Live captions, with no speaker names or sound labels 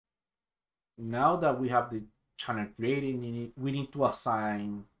now that we have the channel created, we need to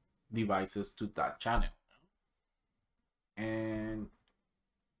assign devices to that channel. And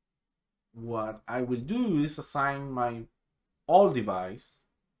what I will do is assign my all device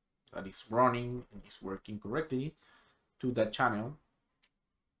that is running and is working correctly to that channel.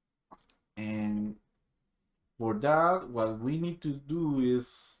 And for that, what we need to do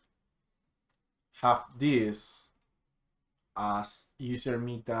is have this as user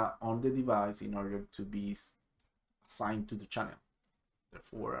meta on the device in order to be assigned to the channel.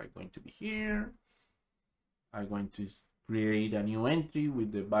 Therefore, I'm going to be here. I'm going to create a new entry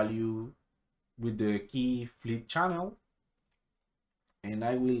with the value, with the key fleet channel, and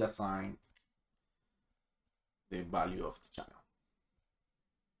I will assign the value of the channel.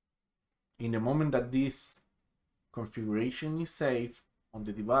 In the moment that this configuration is saved on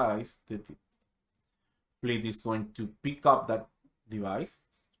the device, the fleet is going to pick up that device,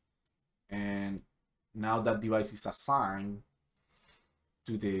 and now that device is assigned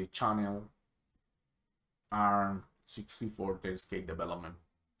to the channel ARM64 Tailscale development.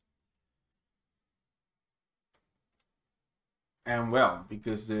 And well,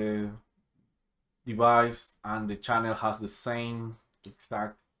 because the device and the channel has the same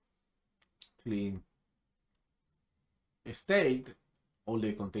exactly state, all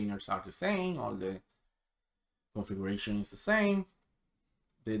the containers are the same, all the configuration is the same,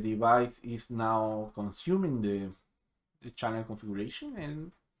 the device is now consuming the channel configuration,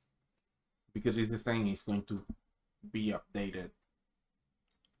 and because it's the same, it's going to be updated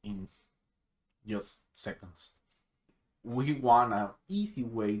in just seconds. We want an easy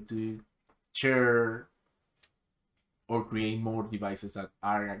way to share or create more devices that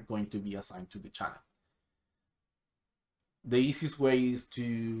are going to be assigned to the channel. The easiest way is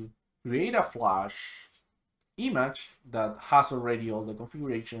to create a flash image that has already all the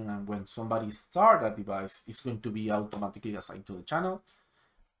configuration, and when somebody starts that device, it's going to be automatically assigned to the channel,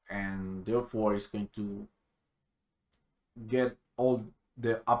 and therefore it's going to get all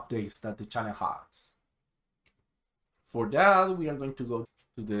the updates that the channel has. For that, we are going to go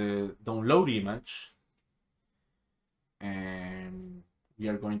to the download image, and we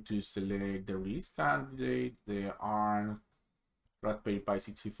are going to select the release candidate, the ARM Raspberry Pi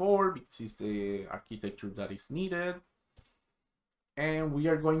 64, because it's the architecture that is needed. And we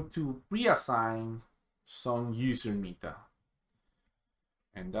are going to reassign some user meta.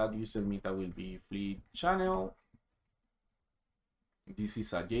 And that user meta will be fleet channel. This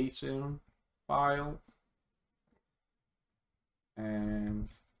is a JSON file. And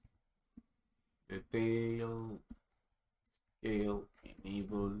the tail scale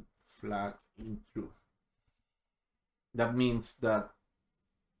enable flag in true. That means that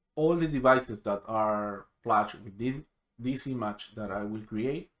all the devices that are flashed with this image that I will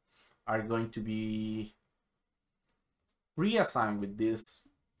create are going to be reassigned with this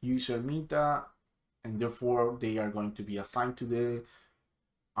user meta, and therefore they are going to be assigned to the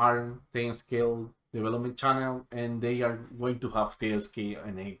ARM Tailscale development channel, and they are going to have Tailscale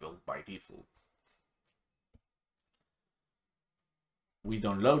enabled by default. We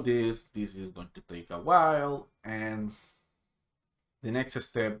download this is going to take a while, and the next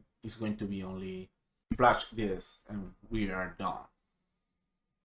step is going to be only flash this, and we are done.